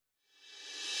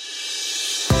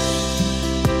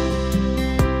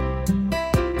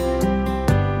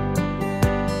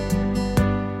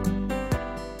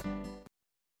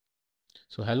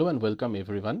So hello and welcome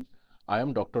everyone. I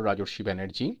am Dr. Rajarshi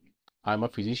Banerjee. I am a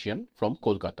physician from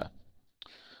Kolkata.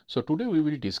 So today we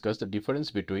will discuss the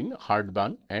difference between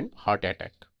heartburn and heart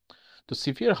attack. The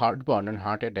severe heartburn and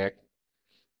heart attack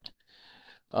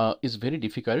is very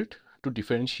difficult to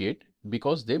differentiate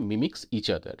because they mimics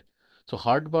each other. So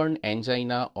heartburn,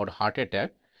 angina or heart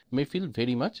attack may feel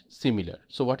very much similar.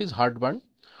 So what is heartburn?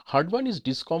 Heartburn is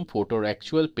discomfort or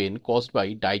actual pain caused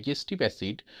by digestive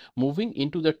acid moving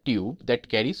into the tube that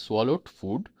carries swallowed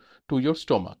food to your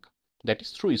stomach. That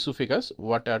is through esophagus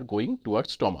what are going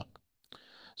towards stomach.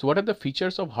 So what are the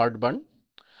features of heartburn?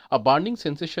 A burning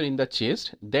sensation in the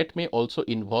chest that may also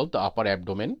involve the upper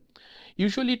abdomen.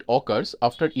 Usually it occurs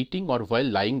after eating or while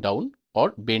lying down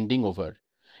or bending over.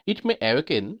 It may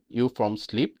awaken you from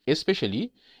sleep,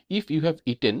 especially if you have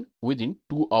eaten within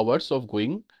 2 hours of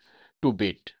going to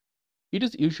bed. It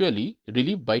is usually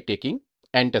relieved by taking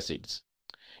antacids.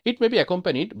 It may be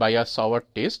accompanied by a sour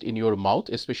taste in your mouth,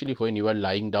 especially when you are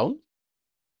lying down.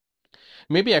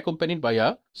 May be accompanied by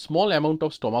a small amount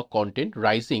of stomach content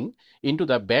rising into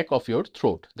the back of your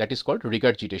throat. That is called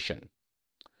regurgitation.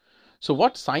 So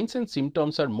what signs and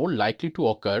symptoms are more likely to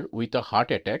occur with a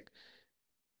heart attack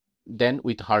than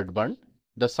with heartburn?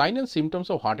 The signs and symptoms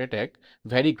of heart attack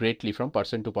vary greatly from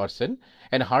person to person,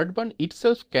 and heartburn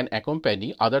itself can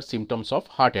accompany other symptoms of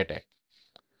heart attack.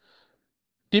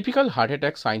 Typical heart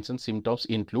attack signs and symptoms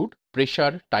include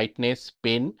pressure, tightness,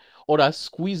 pain, or a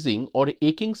squeezing or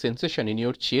aching sensation in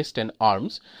your chest and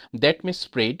arms that may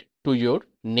spread to your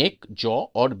neck, jaw,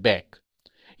 or back.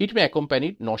 It may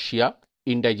accompany nausea,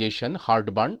 indigestion,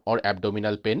 heartburn or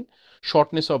abdominal pain,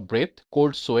 shortness of breath,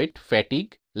 cold sweat,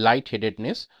 fatigue,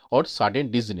 lightheadedness, or sudden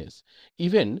dizziness.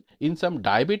 Even in some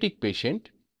diabetic patient,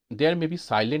 there may be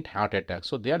silent heart attack.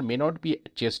 So there may not be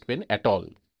chest pain at all.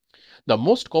 The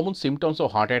most common symptoms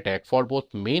of heart attack for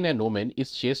both men and women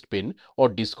is chest pain or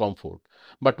discomfort.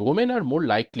 But women are more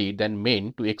likely than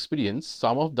men to experience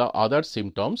some of the other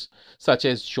symptoms such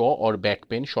as jaw or back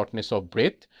pain, shortness of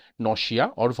breath,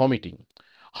 nausea or vomiting.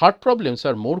 Heart problems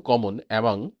are more common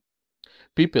among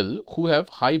people who have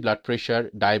high blood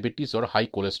pressure, diabetes or high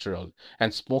cholesterol,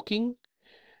 and smoking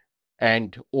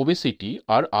and obesity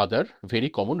are other very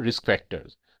common risk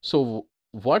factors. So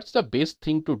what's the best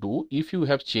thing to do if you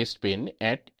have chest pain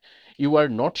and you are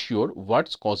not sure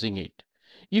what's causing it?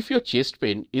 If your chest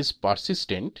pain is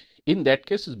persistent, in that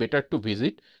case it's better to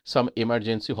visit some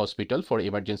emergency hospital for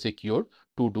emergency cure,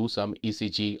 to do some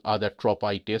ECG, other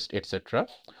tropi test, etc.,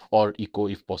 or echo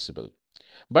if possible.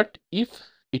 But if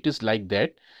it is like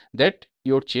that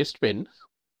your chest pain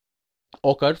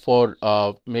occur for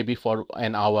maybe for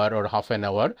an hour or half an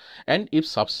hour, and if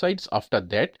subsides after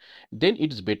that, then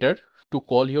it's better to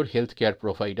call your healthcare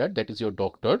provider, that is your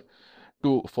doctor,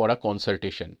 to for a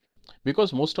consultation,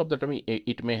 because most of the time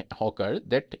it may occur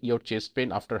that your chest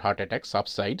pain after heart attack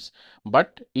subsides,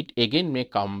 but it again may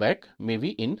come back maybe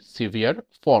in severe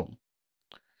form.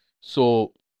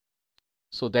 So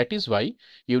that is why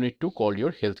you need to call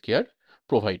your healthcare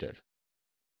provider.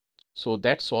 So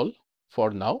that's all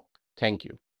for now. Thank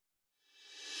you.